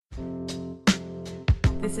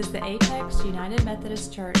This is the Apex United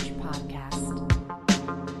Methodist Church podcast.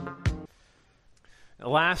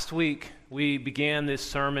 Last week, we began this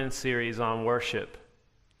sermon series on worship,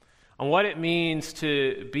 on what it means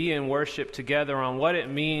to be in worship together, on what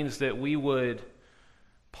it means that we would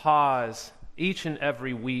pause each and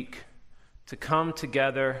every week to come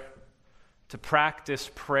together, to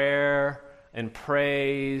practice prayer and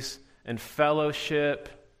praise and fellowship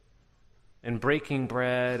and breaking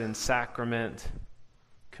bread and sacrament,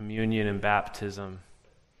 communion and baptism.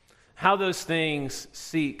 How those things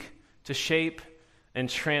seek to shape and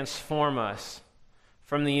transform us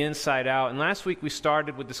from the inside out. And last week we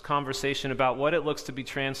started with this conversation about what it looks to be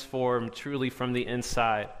transformed truly from the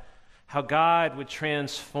inside. How God would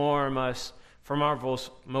transform us from our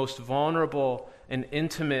most vulnerable and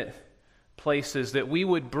intimate places, that we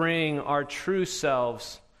would bring our true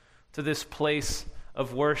selves to this place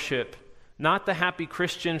of worship. Not the happy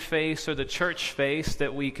Christian face or the church face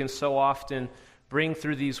that we can so often bring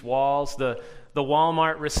through these walls. The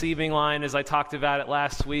Walmart receiving line, as I talked about it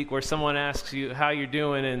last week, where someone asks you how you're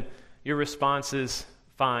doing and your response is,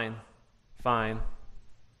 fine, fine.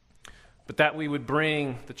 But that we would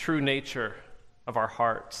bring the true nature of our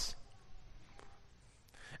hearts.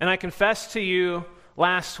 And I confessed to you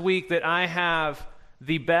last week that I have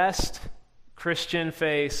the best Christian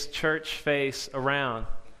face, church face around.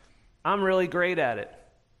 I'm really great at it.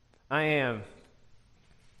 I am.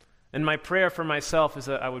 And my prayer for myself is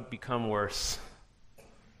that I would become worse.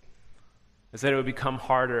 Is that it would become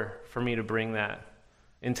harder for me to bring that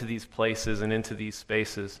into these places and into these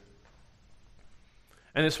spaces.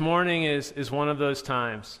 And this morning is one of those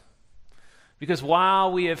times. Because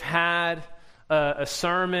while we have had a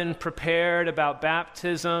sermon prepared about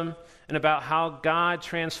baptism and about how God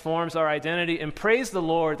transforms our identity, and praise the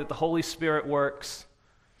Lord that the Holy Spirit works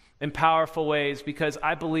in powerful ways, because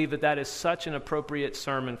I believe that is such an appropriate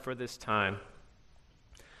sermon for this time.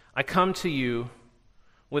 I come to you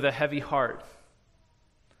with a heavy heart.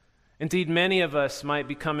 Indeed, many of us might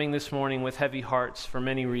be coming this morning with heavy hearts for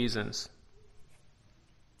many reasons.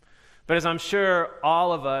 But as I'm sure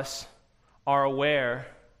all of us are aware,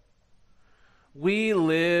 we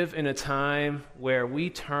live in a time where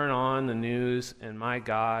we turn on the news and, my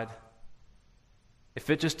God,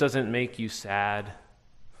 if it just doesn't make you sad.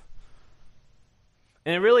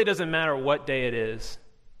 And it really doesn't matter what day it is.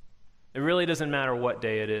 It really doesn't matter what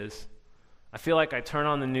day it is. I feel like I turn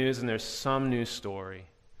on the news and there's some new story.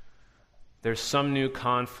 There's some new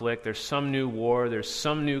conflict. There's some new war. There's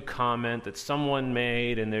some new comment that someone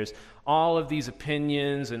made. And there's all of these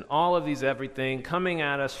opinions and all of these everything coming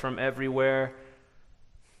at us from everywhere.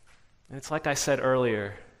 And it's like I said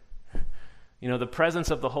earlier. The presence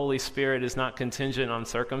of the Holy Spirit is not contingent on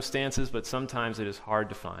circumstances, but sometimes it is hard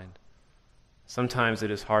to find. Sometimes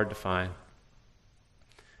it is hard to find.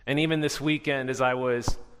 And even this weekend, as I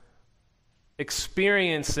was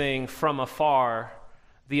experiencing from afar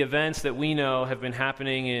the events that we know have been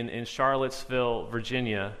happening in Charlottesville,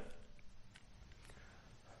 Virginia,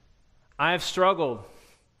 I have struggled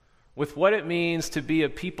with what it means to be a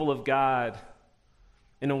people of God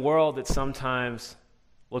in a world that sometimes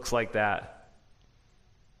looks like that.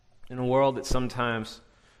 In a world that sometimes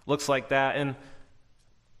looks like that. And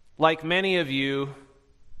like many of you,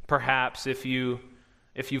 perhaps, if you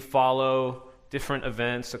follow different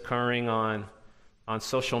events occurring on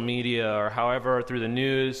social media or however through the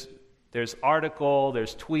news, there's article,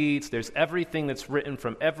 there's tweets, there's everything that's written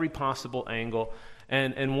from every possible angle.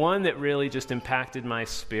 And one that really just impacted my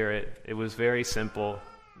spirit, it was very simple.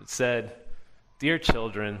 It said, "Dear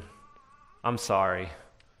children, I'm sorry.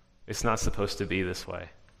 It's not supposed to be this way.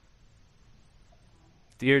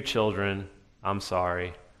 Dear children, I'm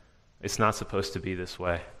sorry. It's not supposed to be this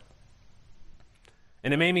way."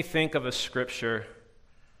 And it made me think of a scripture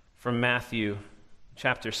from Matthew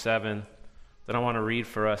chapter 7 that I want to read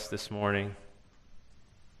for us this morning.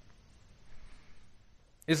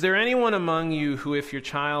 "Is there anyone among you who, if your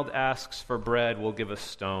child asks for bread, will give a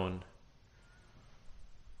stone?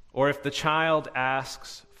 Or if the child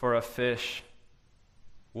asks for a fish,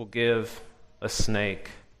 will give a snake?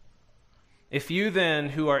 If you then,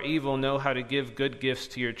 who are evil, know how to give good gifts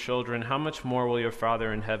to your children, how much more will your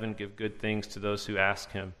Father in heaven give good things to those who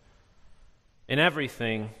ask him? In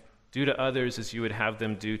everything, do to others as you would have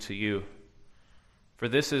them do to you. For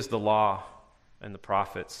this is the law and the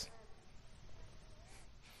prophets."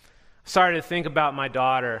 I started to think about my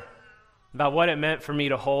daughter, about what it meant for me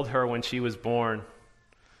to hold her when she was born,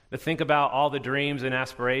 to think about all the dreams and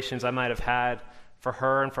aspirations I might have had for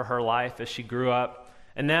her and for her life as she grew up.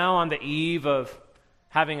 And now on the eve of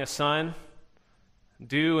having a son,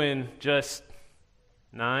 due in just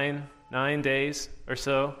 9 9 days or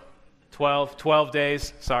so. 12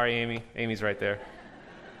 days. Sorry, Amy. Amy's right there.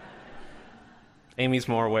 Amy's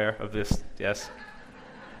more aware of this, yes.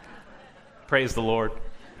 Praise the Lord.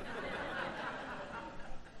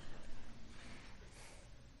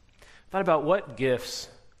 Thought about what gifts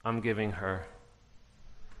I'm giving her.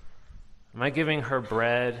 Am I giving her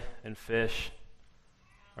bread and fish?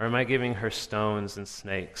 Or am I giving her stones and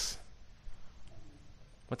snakes?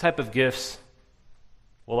 What type of gifts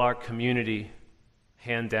will our community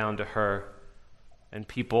hand down to her and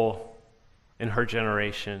people in her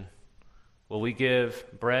generation? Will we give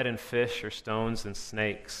bread and fish or stones and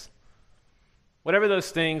snakes? Whatever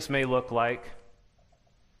those things may look like,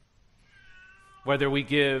 whether we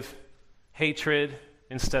give hatred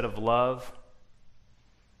instead of love,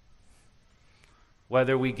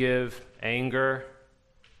 whether we give anger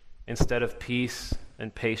instead of peace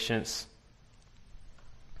and patience,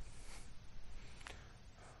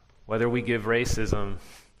 whether we give racism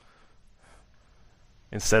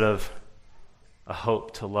instead of a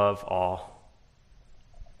hope to love all.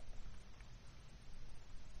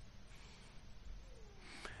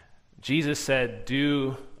 Jesus said,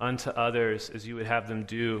 "Do unto others as you would have them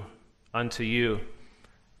do unto you."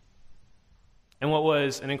 And what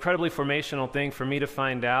was an incredibly formational thing for me to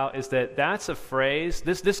find out is that that's a phrase,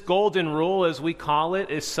 this golden rule as we call it,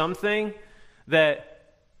 is something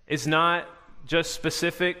that is not just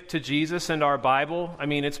specific to Jesus and our Bible. I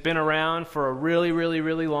mean, it's been around for a really, really,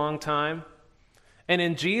 really long time. And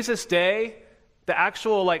in Jesus' day, the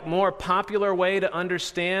actual more popular way to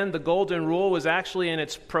understand the golden rule was actually in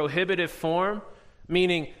its prohibitive form,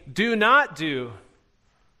 meaning do not do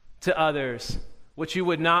to others what you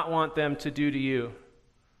would not want them to do to you.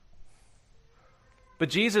 But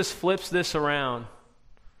Jesus flips this around.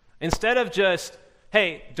 Instead of just,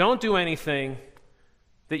 hey, don't do anything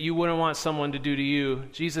that you wouldn't want someone to do to you,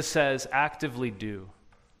 Jesus says, actively do.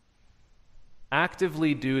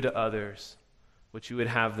 Actively do to others what you would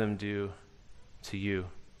have them do to you.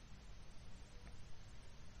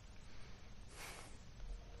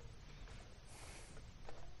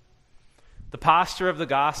 The posture of the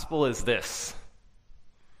gospel is this: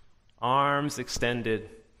 arms extended,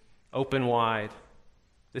 open wide.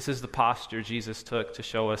 This is the posture Jesus took to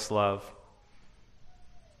show us love.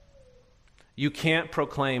 You can't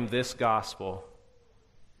proclaim this gospel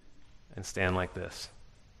and stand like this.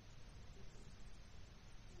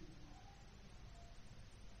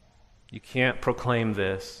 You can't proclaim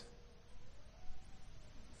this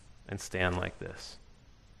and stand like this.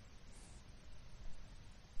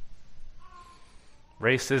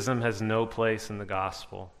 Racism has no place in the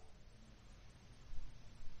gospel.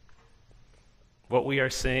 What we are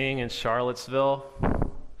seeing in Charlottesville,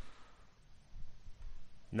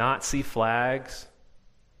 Nazi flags,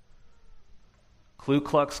 Ku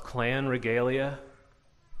Klux Klan regalia,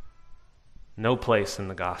 no place in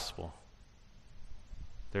the gospel.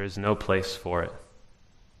 There is no place for it.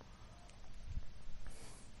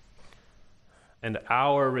 And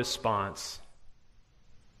our response,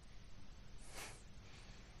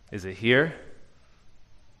 is it here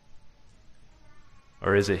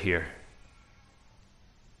or is it here?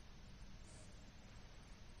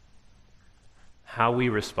 How we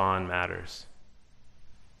respond matters.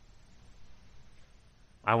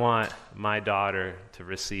 I want my daughter to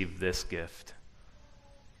receive this gift,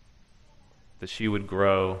 that she would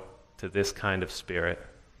grow to this kind of spirit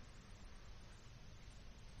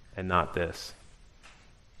and not this.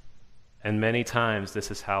 And many times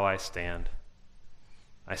this is how I stand.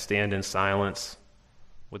 I stand in silence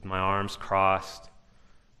with my arms crossed,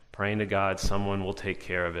 praying to God someone will take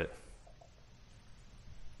care of it.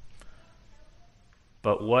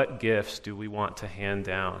 But what gifts do we want to hand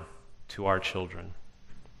down to our children?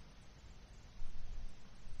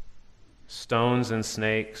 Stones and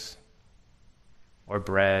snakes, or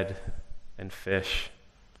bread and fish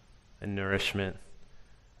and nourishment,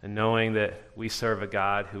 and knowing that we serve a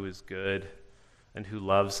God who is good and who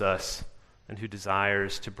loves us and who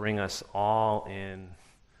desires to bring us all in,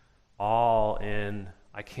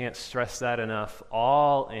 I can't stress that enough,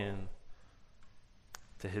 all in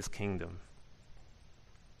to his kingdom.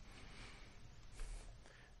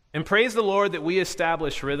 And praise the Lord that we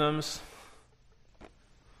establish rhythms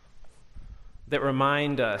that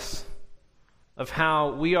remind us of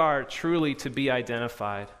how we are truly to be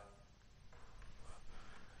identified.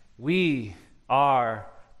 We are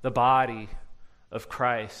the body of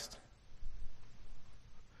Christ.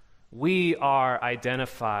 We are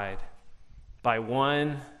identified by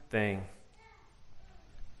one thing,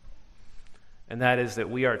 and that is that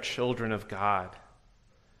we are children of God.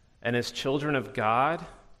 And as children of God,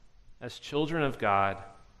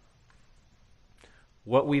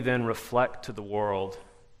 what we then reflect to the world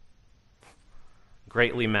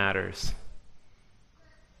greatly matters.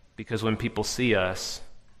 Because when people see us,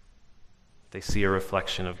 they see a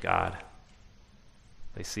reflection of God.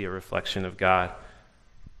 They see a reflection of God,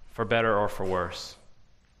 for better or for worse.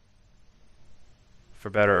 For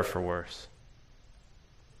better or for worse.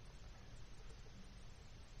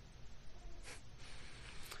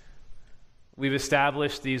 We've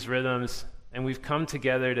established these rhythms, and we've come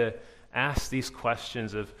together to ask these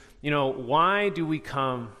questions of, why do we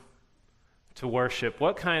come to worship?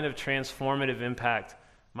 What kind of transformative impact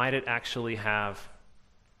might it actually have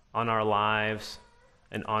on our lives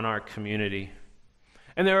and on our community?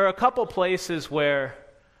 And there are a couple places where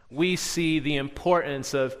we see the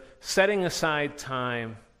importance of setting aside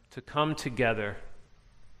time to come together,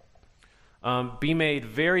 be made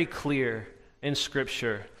very clear in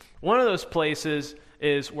Scripture. One of those places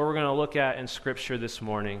is where we're going to look at in Scripture this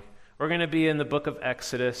morning. We're going to be in the book of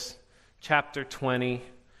Exodus, chapter 20.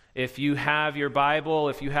 If you have your Bible,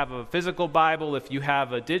 if you have a physical Bible, if you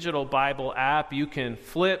have a digital Bible app, you can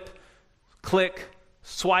flip, click,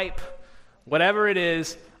 swipe, whatever it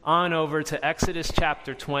is, on over to Exodus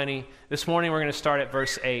chapter 20. This morning we're going to start at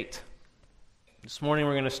verse 8.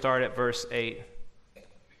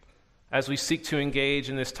 As we seek to engage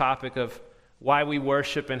in this topic of why we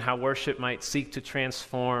worship and how worship might seek to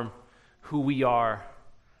transform who we are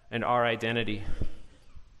and our identity.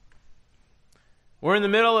 We're in the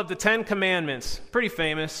middle of the Ten Commandments. Pretty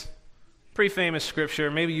famous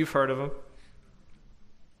scripture. Maybe you've heard of them.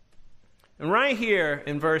 And right here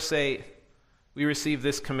in verse 8, we receive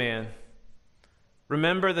this command.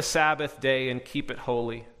 Remember the Sabbath day and keep it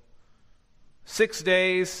holy. 6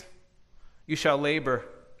 days you shall labor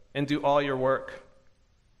and do all your work.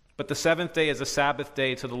 But the seventh day is a Sabbath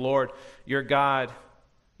day to the Lord your God.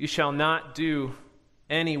 You shall not do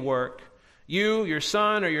any work. You, your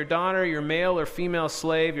son or your daughter, your male or female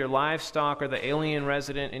slave, your livestock, or the alien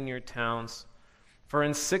resident in your towns. For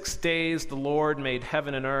in 6 days the Lord made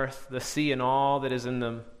heaven and earth, the sea and all that is in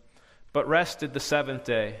them, but rested the seventh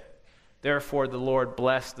day. Therefore the Lord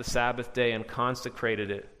blessed the Sabbath day and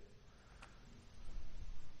consecrated it.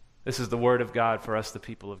 This is the word of God for us, the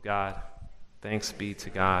people of God. Thanks be to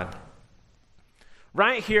God.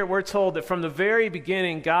 Right here, we're told that from the very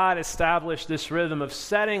beginning, God established this rhythm of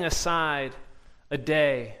setting aside a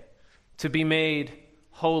day to be made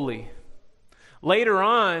holy. Later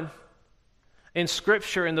on in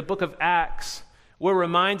Scripture, in the book of Acts, we're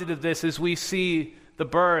reminded of this as we see the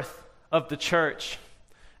birth of the church.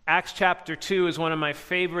 Acts chapter 2 is one of my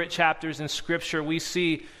favorite chapters in Scripture. We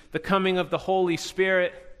see the coming of the Holy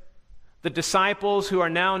Spirit. The disciples who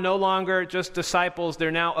are now no longer just disciples,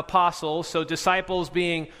 they're now apostles. So disciples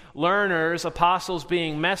being learners, apostles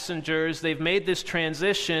being messengers. They've made this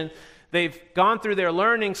transition. They've gone through their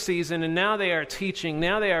learning season, and now they are teaching.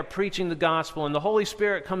 Now they are preaching the gospel, and the Holy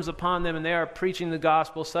Spirit comes upon them, and they are preaching the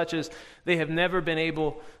gospel such as they have never been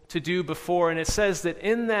able to do before. And it says that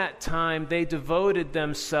in that time, they devoted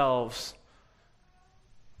themselves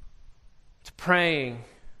to praying,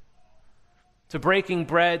 to breaking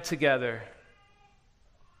bread together,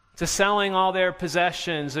 to selling all their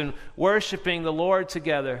possessions and worshiping the Lord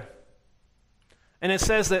together. And it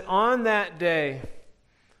says that on that day,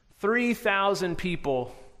 3,000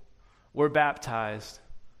 people were baptized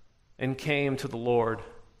and came to the Lord.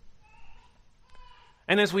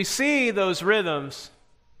 And as we see those rhythms,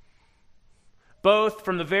 both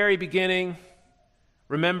from the very beginning,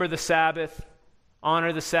 remember the Sabbath,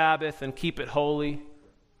 honor the Sabbath, and keep it holy,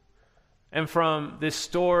 and from this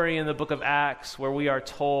story in the book of Acts where we are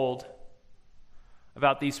told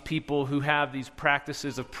about these people who have these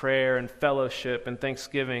practices of prayer and fellowship and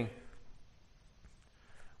thanksgiving,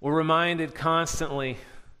 we're reminded constantly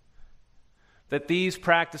that these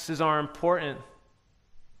practices are important,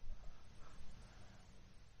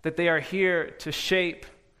 that they are here to shape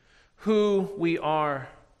who we are.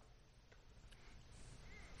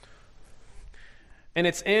 And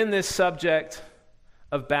it's in this subject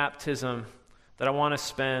of baptism that I want to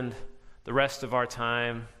spend the rest of our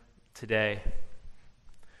time today.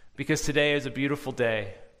 Because today is a beautiful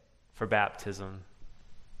day for baptism.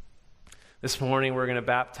 This morning we're going to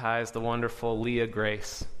baptize the wonderful Leah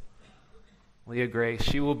Grace. Leah Grace,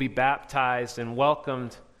 she will be baptized and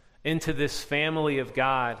welcomed into this family of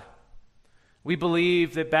God. We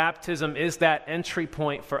believe that baptism is that entry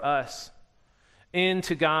point for us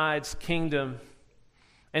into God's kingdom,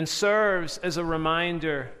 and serves as a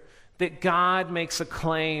reminder that God makes a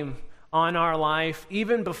claim on our life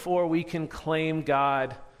even before we can claim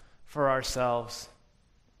God for ourselves.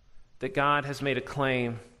 That God has made a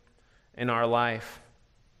claim in our life.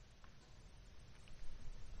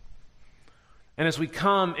 And as we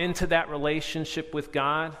come into that relationship with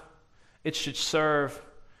God, it should serve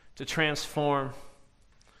to transform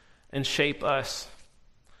and shape us.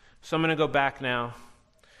 So I'm going to go back now.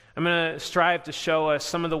 I'm going to strive to show us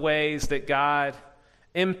some of the ways that God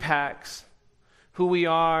impacts who we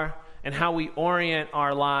are and how we orient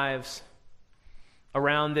our lives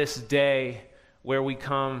around this day where we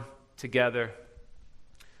come together.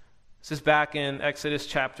 This is back in Exodus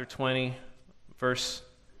chapter 20, verse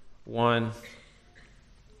 1.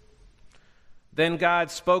 Then God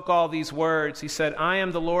spoke all these words. He said, I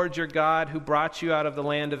am the Lord your God who brought you out of the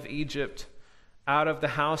land of Egypt, out of the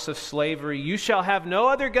house of slavery. You shall have no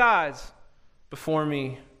other gods before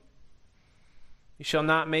me. You shall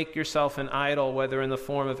not make yourself an idol, whether in the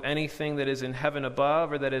form of anything that is in heaven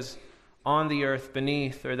above, or that is on the earth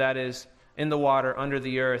beneath, or that is in the water under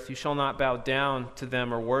the earth. You shall not bow down to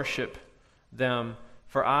them or worship them.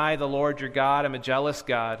 For I, the Lord your God, am a jealous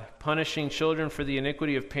God, punishing children for the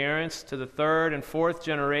iniquity of parents to the third and fourth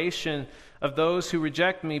generation of those who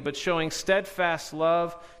reject me, but showing steadfast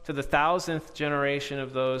love to the 1,000th generation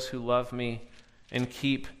of those who love me and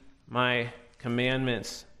keep my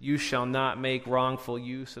commandments. You shall not make wrongful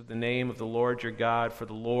use of the name of the Lord your God, for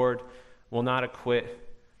the Lord will not acquit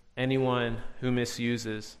anyone who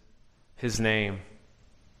misuses his name.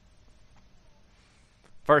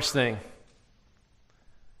 First thing,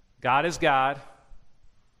 God is God,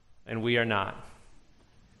 and we are not.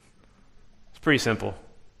 It's pretty simple.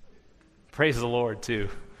 Praise the Lord, too.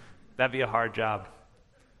 That'd be a hard job.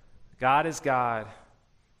 God is God,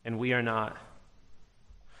 and we are not.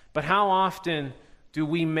 But how often do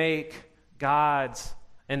we make gods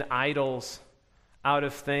and idols out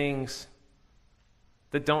of things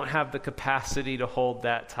that don't have the capacity to hold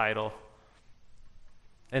that title?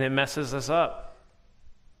 And it messes us up.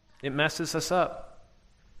 It messes us up.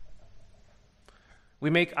 We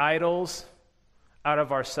make idols out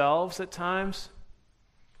of ourselves at times,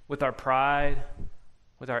 with our pride,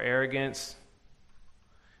 with our arrogance.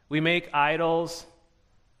 We make idols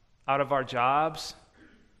out of our jobs,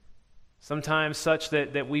 sometimes such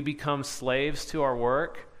that we become slaves to our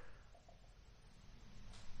work.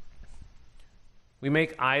 We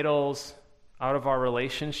make idols out of our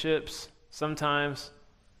relationships sometimes.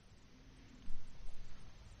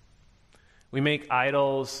 We make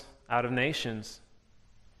idols out of nations.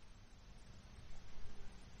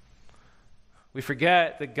 We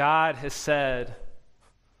forget that God has said,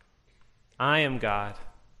 I am God,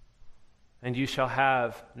 and you shall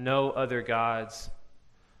have no other gods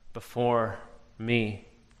before me.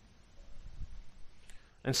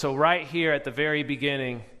 And so right here at the very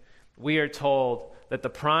beginning, we are told that the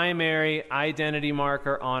primary identity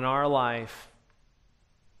marker on our life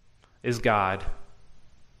is God.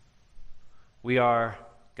 We are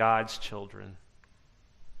God's children.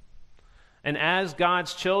 And as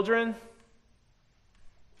God's children,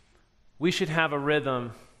 we should have a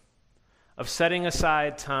rhythm of setting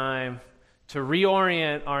aside time to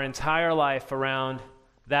reorient our entire life around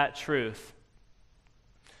that truth.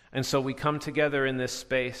 And so we come together in this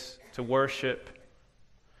space to worship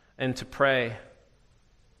and to pray.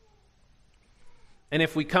 And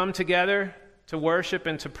if we come together to worship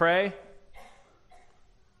and to pray,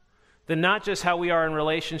 then not just how we are in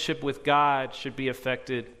relationship with God should be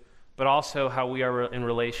affected, but also how we are in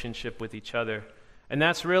relationship with each other. And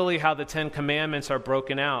that's really how the 10 Commandments are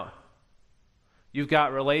broken out. You've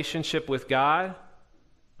got relationship with God.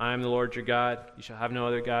 I am the Lord your God. You shall have no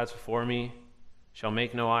other gods before me. You shall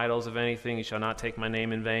make no idols of anything. You shall not take my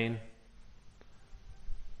name in vain.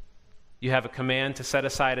 You have a command to set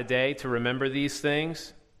aside a day to remember these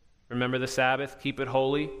things. Remember the Sabbath. Keep it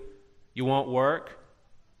holy. You won't work.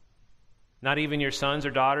 Not even your sons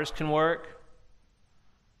or daughters can work.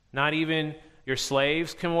 Not even your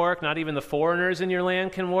slaves can work. Not even the foreigners in your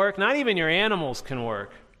land can work. Not even your animals can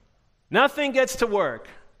work. Nothing gets to work.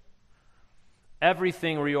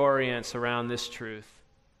 Everything reorients around this truth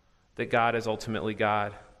that God is ultimately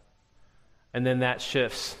God. And then that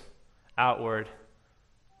shifts outward.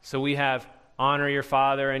 So we have honor your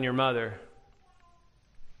father and your mother.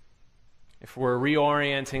 If we're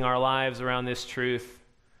reorienting our lives around this truth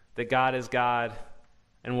that God is God,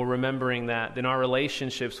 and we're remembering that, then our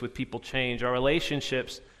relationships with people change. Our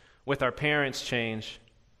relationships with our parents change.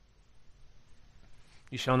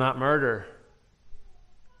 You shall not murder.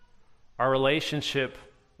 Our relationship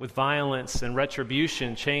with violence and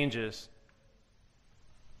retribution changes.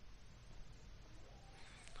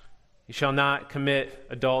 You shall not commit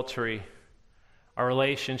adultery. Our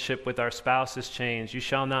relationship with our spouses change. You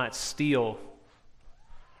shall not steal.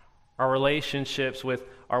 Our relationships with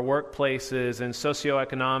our workplaces and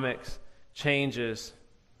socioeconomics changes.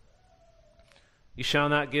 You shall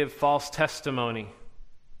not give false testimony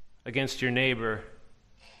against your neighbor.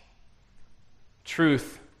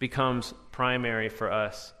 Truth becomes primary for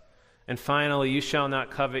us. And finally, you shall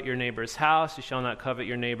not covet your neighbor's house. You shall not covet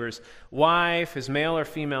your neighbor's wife, his male or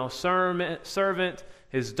female servant,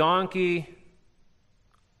 his donkey.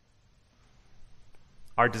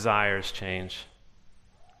 Our desires change.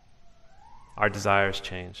 Our desires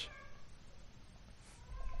change.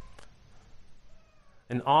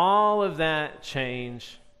 And all of that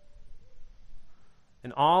change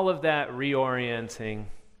and all of that reorienting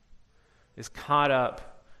is caught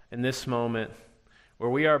up in this moment where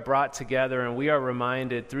we are brought together and we are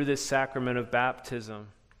reminded through this sacrament of baptism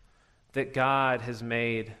that God has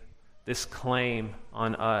made this claim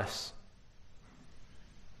on us.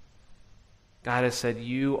 God has said,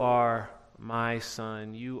 "You are my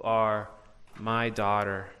son, you are my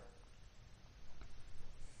daughter."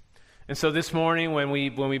 And so this morning when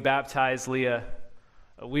we baptize Leah,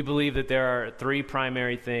 we believe that there are three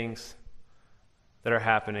primary things that are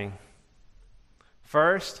happening.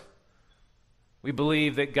 First, we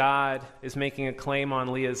believe that God is making a claim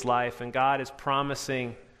on Leah's life, and God is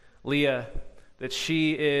promising Leah that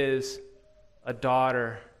she is a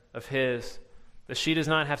daughter of His, that she does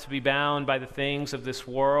not have to be bound by the things of this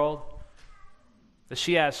world, that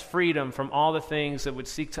she has freedom from all the things that would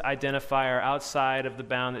seek to identify her outside of the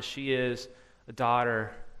bound, that she is a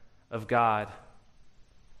daughter of God.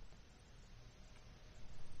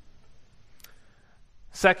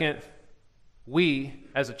 Second, we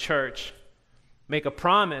as a church make a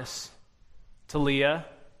promise to Leah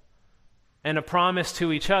and a promise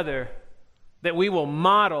to each other that we will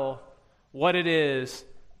model what it is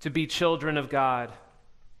to be children of God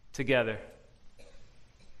together.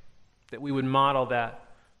 That we would model that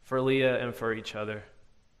for Leah and for each other.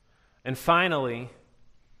 And finally,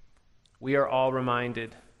 we are all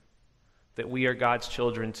reminded that we are God's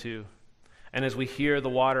children too. And as we hear the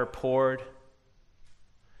water poured,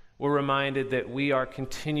 we're reminded that we are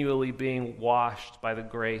continually being washed by the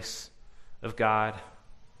grace of God.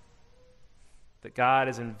 That God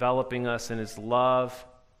is enveloping us in His love,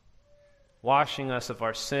 washing us of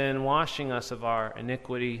our sin, washing us of our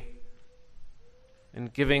iniquity,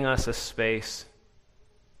 and giving us a space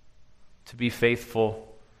to be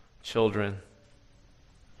faithful children.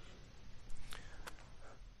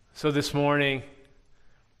 So this morning,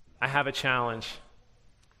 I have a challenge.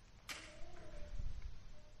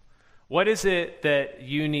 What is it that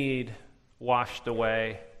you need washed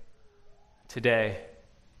away today?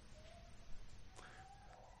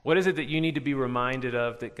 What is it that you need to be reminded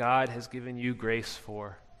of that God has given you grace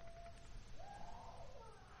for?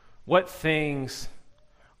 What things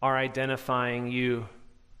are identifying you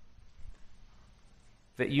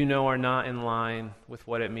that you know are not in line with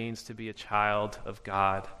what it means to be a child of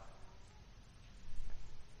God?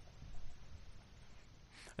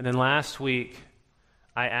 And then last week,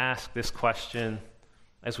 I asked this question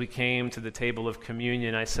as we came to the table of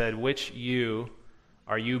communion. I said, which you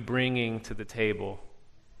are you bringing to the table?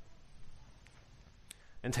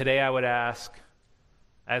 And today I would ask,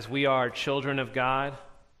 as we are children of God,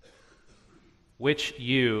 which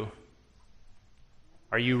you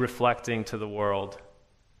are you reflecting to the world?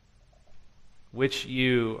 Which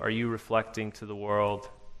you are you reflecting to the world?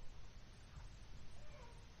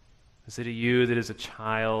 Is it a you that is a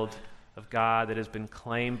child of God, that has been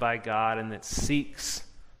claimed by God and that seeks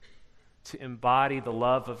to embody the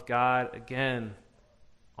love of God? Again,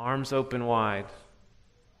 arms open wide.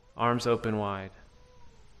 Arms open wide.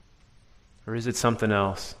 Or is it something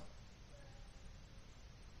else?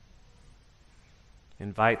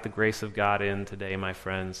 Invite the grace of God in today, my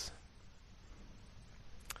friends.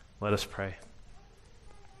 Let us pray.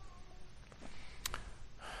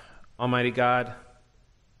 Almighty God,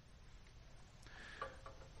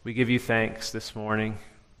 we give you thanks this morning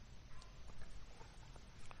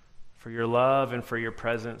for your love and for your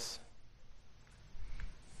presence.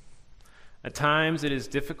 At times it is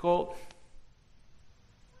difficult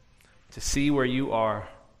to see where you are.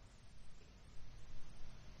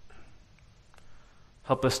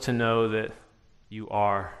 Help us to know that you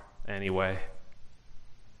are anyway.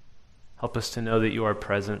 Help us to know that you are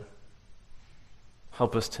present.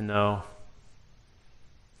 Help us to know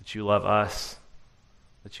that you love us,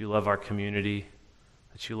 that you love our community,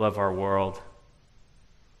 that you love our world.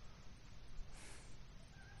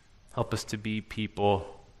 Help us to be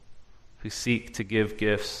people who seek to give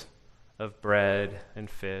gifts of bread and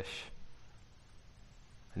fish,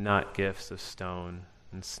 and not gifts of stone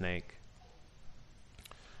and snake.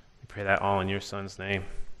 We pray that all in your Son's name.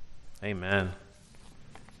 Amen.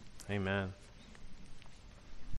 Amen.